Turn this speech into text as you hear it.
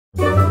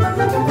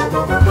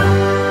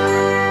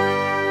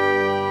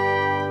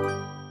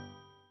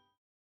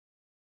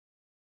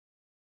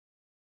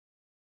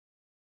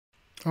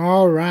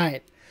All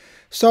right.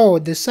 So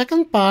the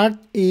second part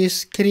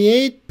is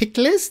create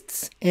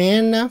picklists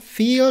and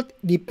field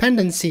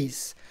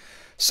dependencies.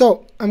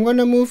 So I'm going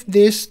to move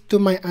this to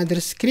my other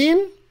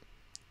screen,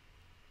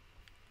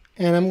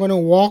 and I'm going to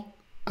walk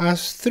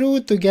us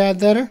through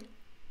together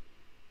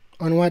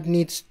on what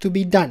needs to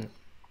be done.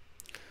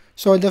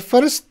 So the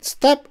first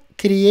step,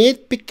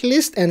 create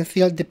picklist and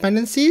field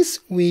dependencies.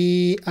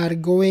 We are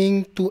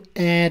going to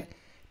add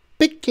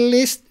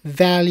picklist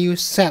value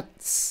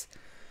sets.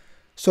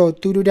 So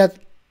to do that,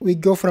 we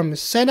go from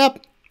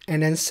setup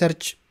and then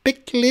search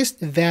picklist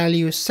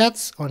value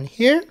sets on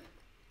here.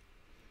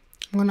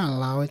 I'm gonna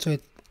allow it so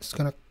it's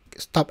gonna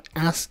stop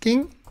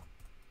asking.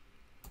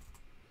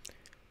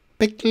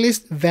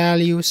 Picklist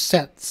value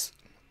sets.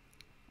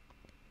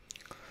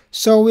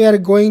 So we are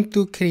going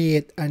to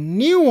create a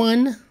new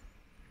one,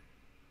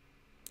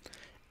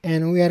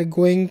 and we are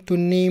going to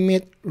name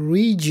it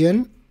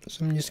region.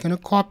 So I'm just gonna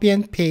copy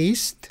and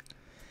paste,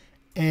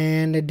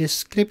 and the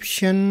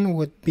description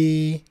would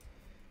be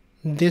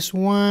this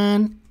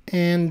one,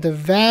 and the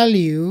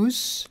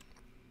values,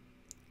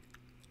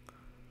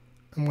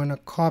 I'm gonna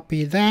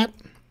copy that.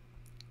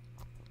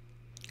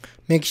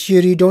 Make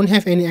sure you don't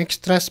have any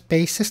extra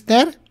spaces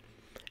there,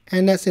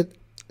 and that's it.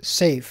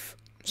 Save.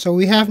 So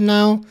we have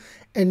now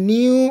a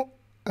new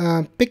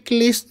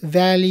picklist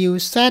value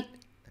set,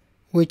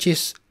 which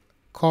is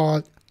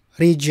called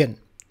region.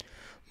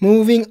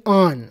 Moving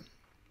on.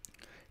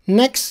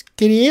 Next,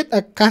 create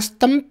a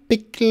custom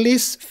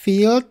picklist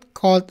field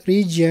called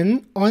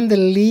region on the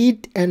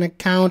lead and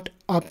account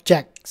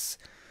objects.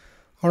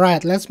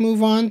 Alright, let's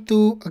move on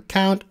to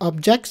account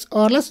objects,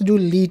 or let's do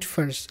lead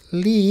first.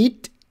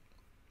 Lead.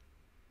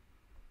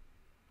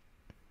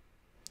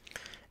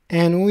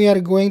 And we are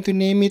going to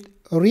name it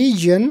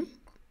region,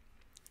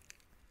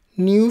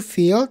 new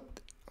field,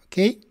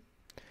 okay.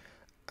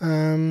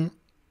 And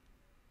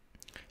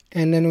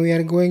then we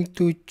are going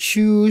to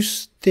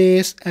choose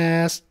this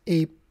as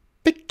a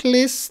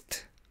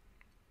picklist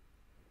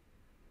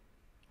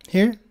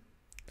here.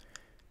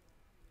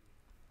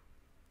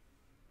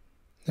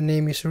 The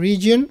name is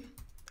region,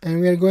 and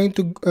we are going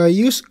to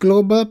use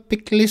global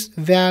picklist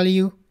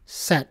value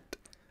set,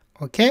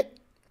 okay.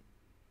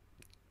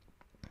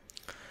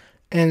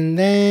 And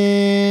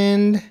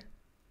then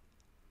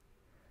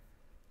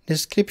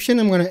description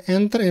I'm going to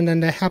enter, and then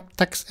the help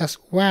text as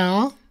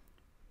well.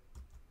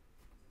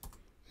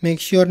 Make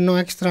sure no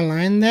extra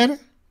line there.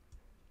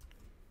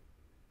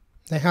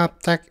 The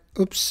help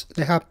text,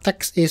 the help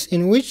text is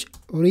in which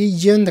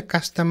region the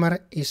customer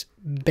is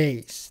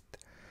based.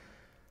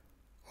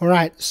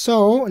 Alright,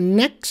 so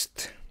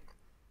next.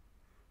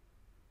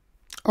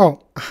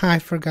 Oh, I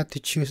forgot to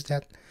choose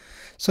that.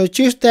 So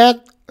choose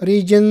that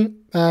region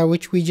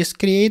which we just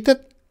created.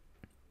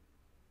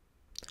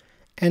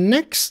 And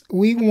next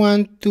we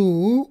want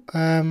to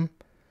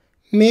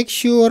make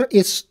sure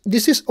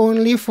this is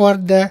only for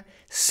the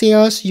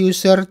sales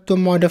user to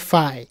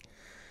modify.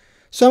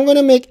 So I'm going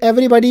to make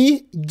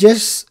everybody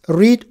just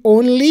read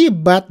only,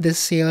 but the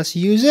sales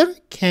user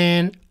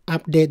can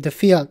update the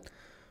field.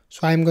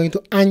 So I'm going to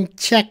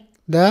uncheck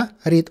the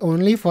read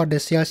only for the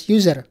sales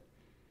user.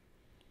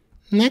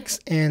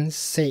 Next, and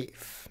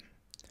save.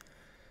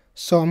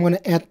 So I'm going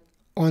to add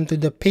onto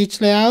the page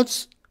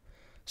layouts.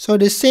 So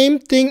the same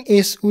thing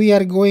is we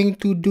are going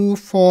to do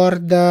for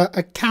the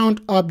account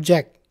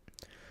object.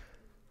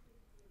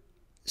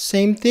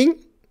 Same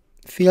thing,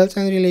 fields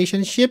and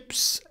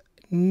relationships.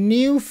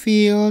 New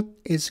field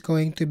is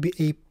going to be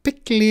a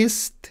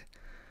picklist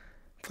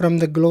from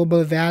the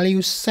global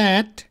value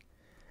set,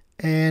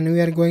 and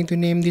we are going to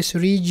name this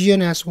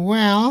region as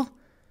well,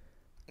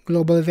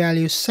 global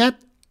value set,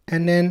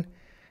 and then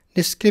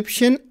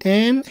description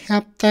and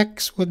help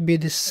text would be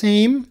the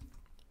same.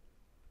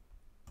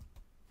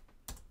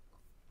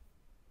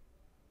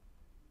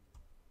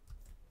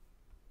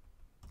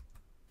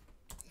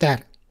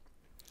 There.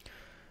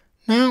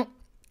 Now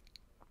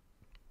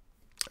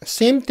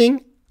same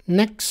thing.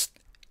 Next,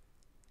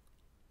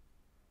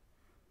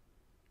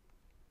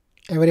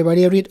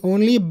 everybody read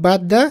only,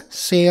 but the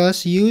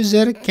sales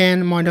user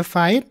can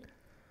modify it.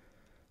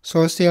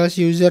 So sales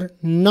user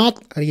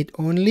not read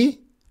only.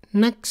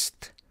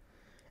 Next,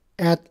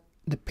 add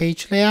the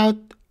page layout.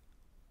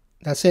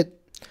 That's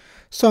it.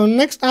 So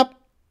next up,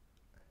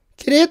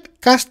 create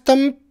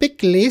custom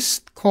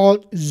picklist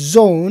called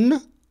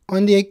zone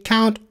on the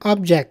account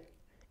object.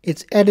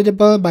 It's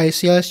editable by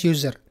sales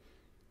user.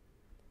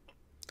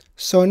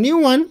 So new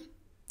one,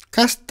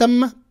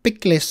 custom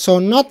picklist. So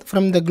not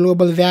from the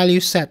global value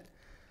set.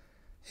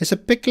 It's a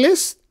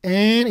picklist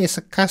and it's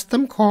a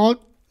custom called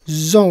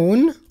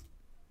zone.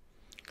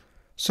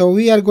 So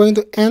we are going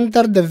to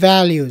enter the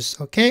values,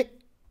 okay?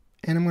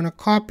 And I'm going to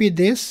copy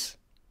this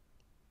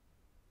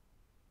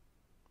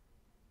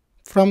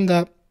from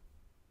the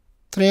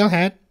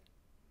trailhead.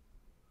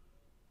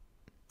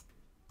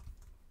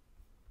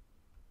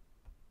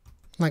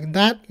 Like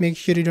that. Make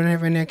sure you don't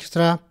have any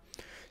extra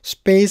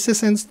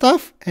spaces and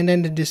stuff, and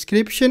then the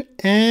description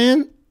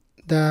and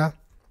the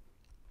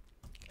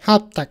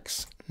help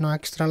text, no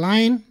extra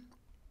line.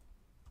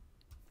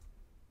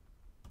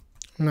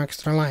 no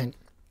extra line.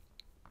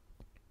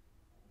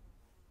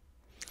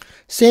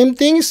 Same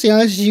thing,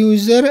 sales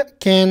user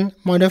can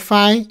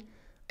modify,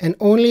 and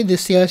only the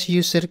sales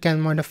user can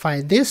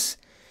modify this,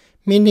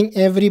 meaning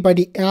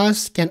everybody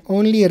else can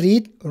only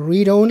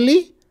read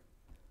only,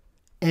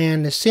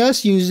 and the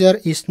sales user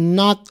is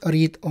not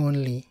read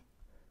only,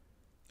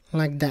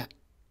 like that.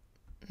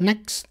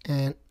 Next,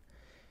 and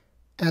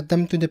add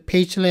them to the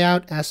page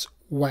layout as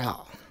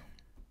well.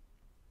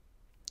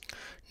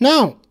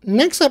 Now,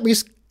 next up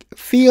is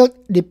field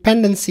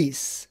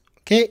dependencies.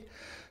 Okay,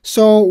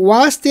 so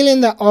while still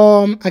in the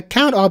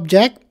account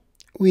object,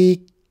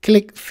 we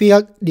click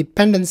field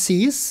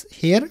dependencies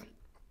here,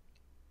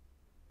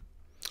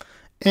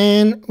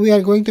 and we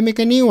are going to make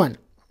a new one.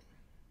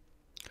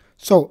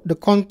 So the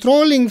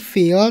controlling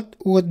field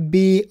would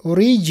be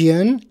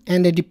region,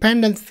 and the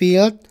dependent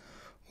field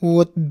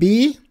would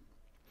be,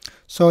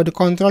 so the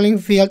controlling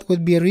field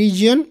would be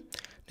region,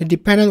 the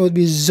dependent would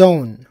be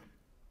zone.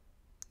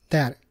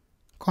 There.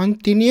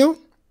 Continue.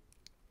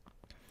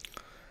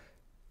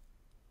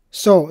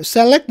 So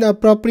select the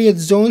appropriate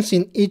zones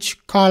in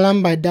each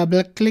column by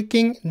double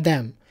clicking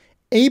them.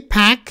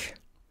 APAC,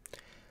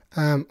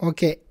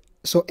 okay,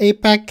 so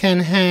APAC can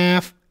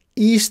have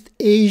East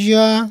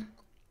Asia,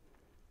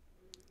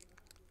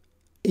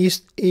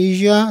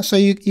 so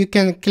you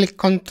can click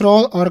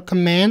Control or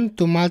Command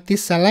to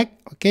multi-select.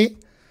 Okay,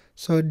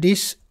 so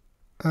this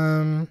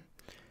 3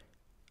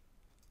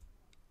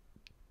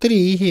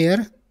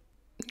 here,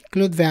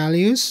 include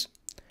values,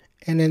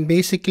 and then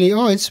basically,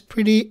 oh, it's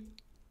pretty,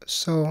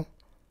 so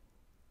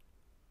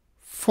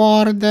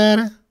 4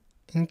 there,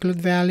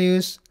 include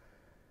values,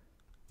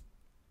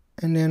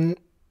 and then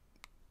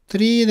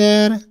 3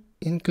 there,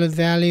 include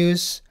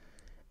values,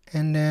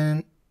 and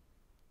then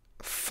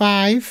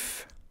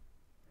 5,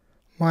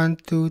 1,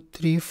 2,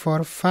 3,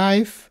 4,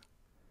 5,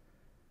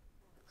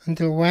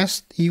 until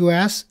West,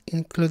 US,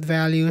 include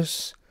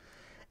values,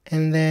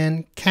 and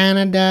then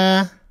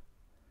Canada,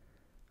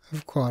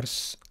 of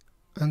course,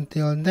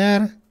 until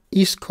there,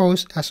 East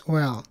Coast as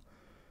well,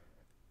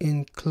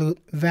 include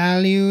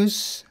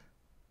values,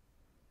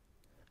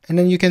 and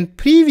then you can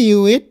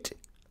preview it.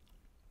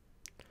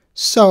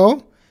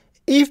 So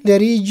if the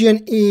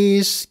region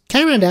is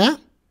Canada,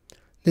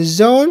 the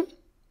zone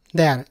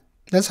there,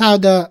 that's how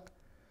the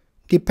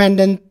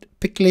dependent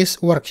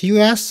picklist works.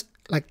 US,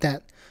 like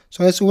that.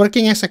 So it's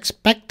working as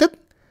expected,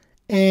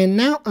 and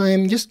now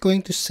I'm just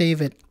going to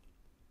save it.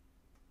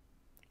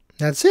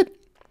 That's it.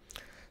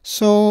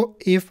 So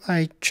if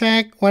I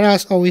check what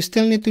else, oh, we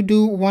still need to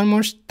do one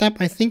more step,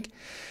 I think.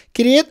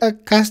 Create a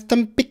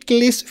custom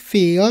picklist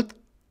field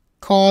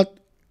called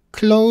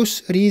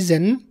close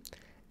reason,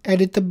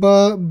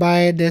 editable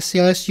by the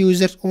sales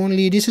users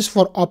only. This is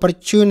for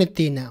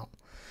opportunity now.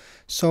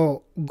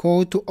 So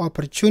go to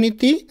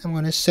opportunity. I'm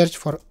going to search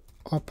for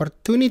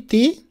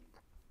opportunity,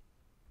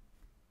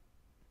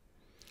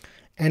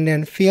 and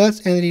then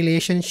fields and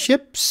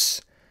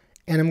relationships,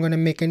 and I'm going to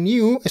make a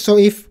new. So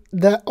if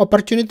the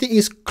opportunity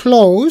is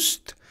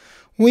closed,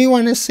 we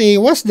want to say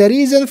what's the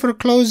reason for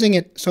closing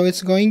it. So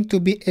it's going to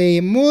be a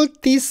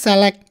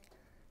multi-select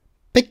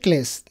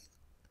picklist.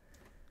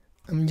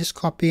 I'm just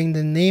copying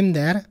the name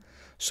there.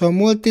 So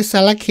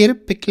multi-select here,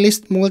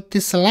 picklist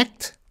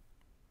multi-select.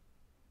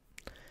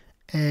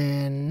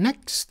 And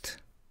next,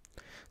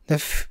 the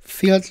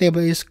field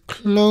label is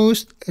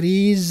closed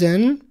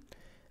reason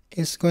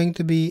is going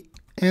to be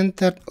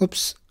entered.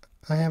 Oops,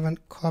 I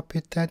haven't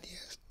copied that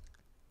yet.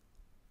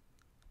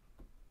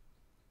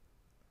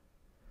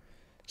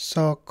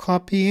 So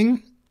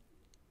copying,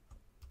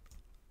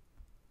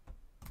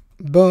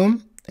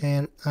 boom,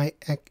 and I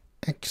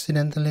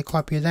accidentally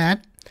copied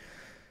that.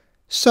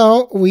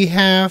 So we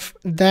have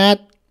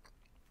that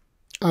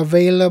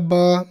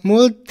available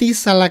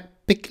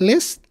multi-select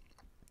picklist,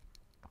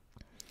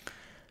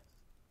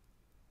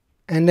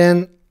 and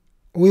then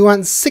we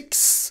want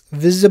 6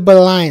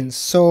 visible lines.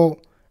 So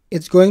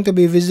it's going to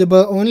be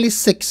visible only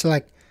 6,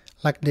 like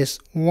this,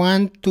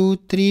 1, 2,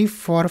 3,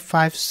 4,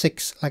 5,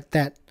 6, like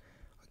that.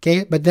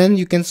 Okay, but then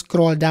you can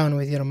scroll down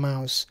with your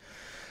mouse.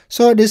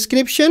 So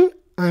description,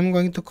 I'm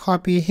going to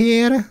copy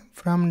here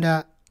from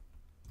the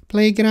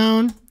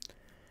playground,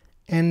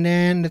 and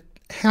then the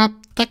help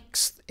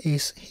text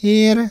is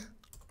here,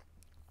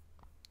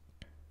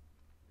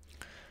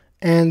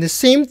 and the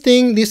same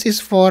thing, this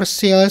is for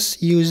sales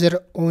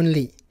user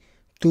only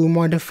to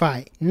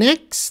modify.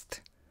 Next,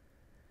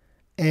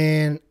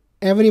 and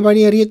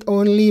everybody read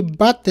only,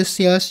 but the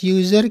sales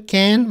user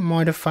can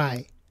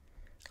modify,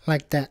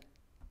 like that.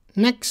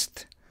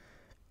 Next,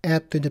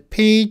 add to the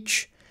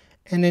page,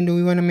 and then do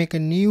we want to make a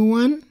new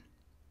one?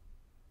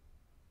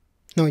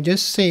 No,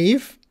 just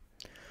save.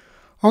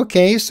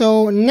 Okay,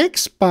 so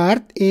next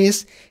part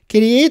is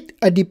create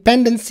a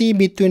dependency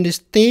between the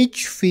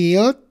stage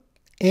field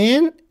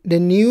and the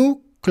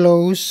new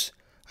close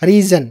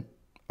reason.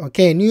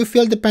 Okay, new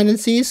field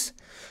dependencies.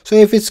 So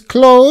if it's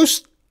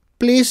closed,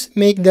 please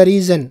make the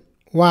reason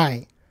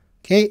why.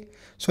 Okay,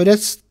 so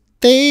that's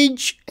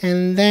stage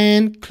and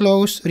then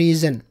close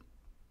reason.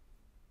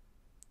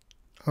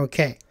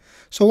 Okay,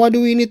 So what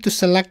do we need to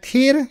select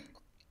here?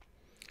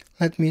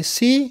 Let me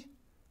see.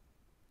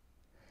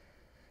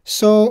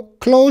 So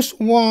close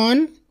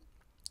 1,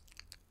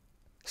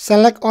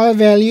 select all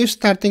values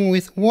starting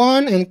with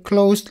 1, and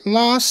close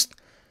last,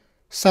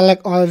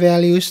 select all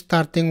values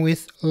starting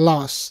with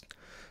last.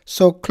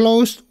 So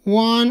close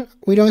 1,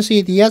 we don't see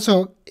it yet,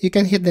 so you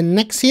can hit the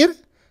next here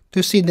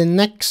to see the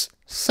next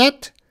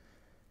set.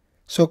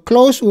 So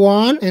close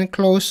 1 and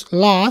close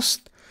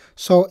last.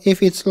 So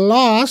if it's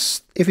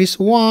last, if it's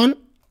 1,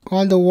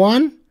 all the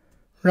 1,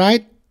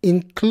 right,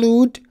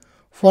 include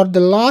for the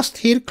last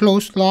here,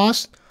 close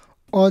last,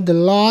 all the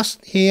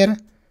last here,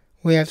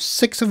 we have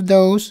 6 of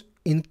those,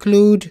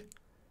 include,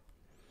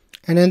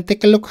 and then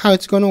take a look how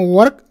it's going to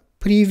work.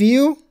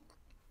 Preview.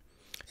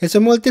 It's a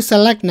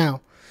multi-select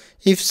now.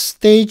 If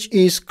stage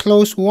is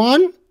close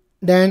 1,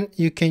 then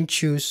you can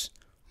choose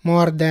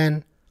more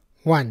than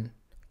 1.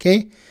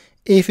 Okay.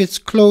 If it's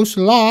close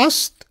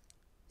last,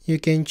 you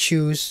can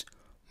choose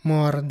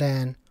more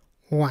than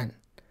 1.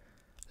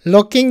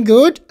 Looking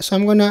good. So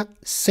I'm gonna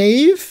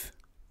save.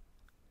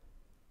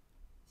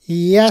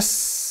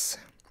 Yes.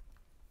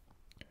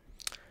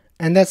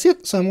 And that's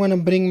it. So I'm gonna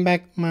bring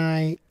back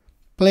my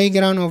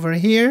playground over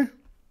here.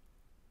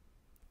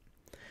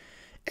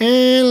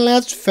 And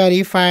let's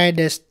verify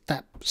the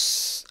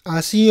steps.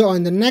 I'll see you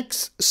on the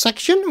next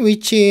section,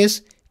 which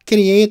is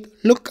create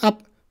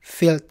lookup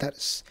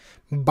filters.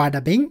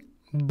 Bada bing,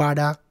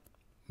 bada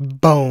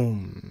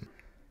boom.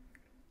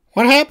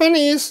 What happened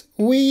is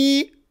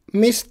we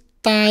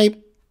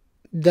mistyped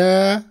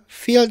the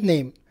field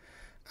name.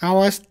 I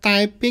was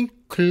typing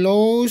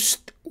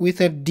closed with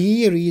a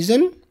D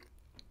reason,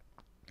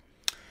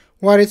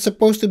 where it's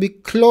supposed to be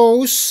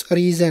close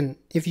reason.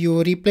 If you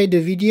replay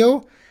the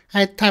video,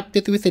 I typed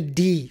it with a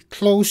D,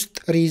 closed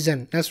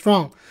reason. That's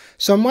wrong.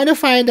 So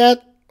modify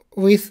that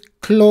with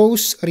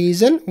close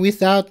reason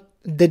without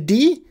the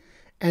D,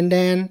 and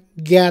then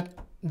get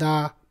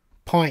the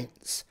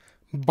points.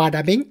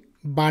 Bada bing,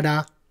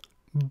 bada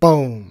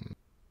boom.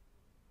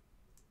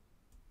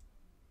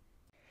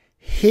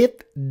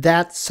 Hit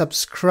that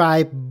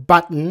subscribe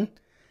button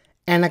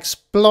and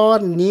explore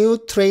new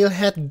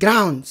trailhead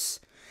grounds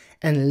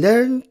and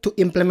learn to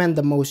implement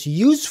the most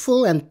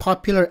useful and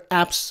popular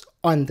apps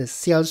on the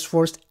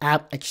Salesforce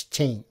App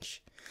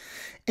Exchange.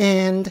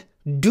 And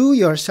do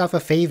yourself a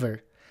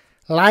favor,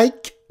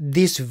 like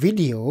this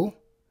video,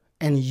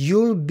 and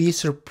you'll be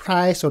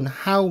surprised on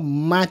how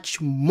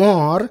much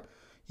more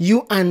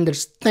you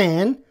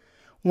understand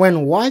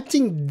when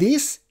watching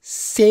this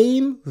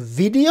same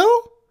video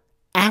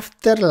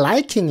after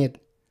liking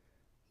it.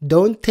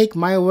 Don't take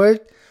my word.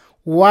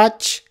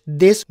 Watch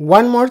this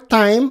one more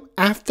time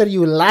after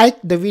you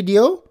like the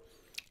video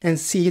and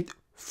see it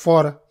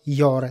for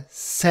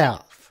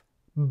yourself.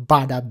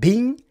 Bada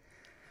bing,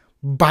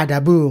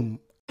 bada boom.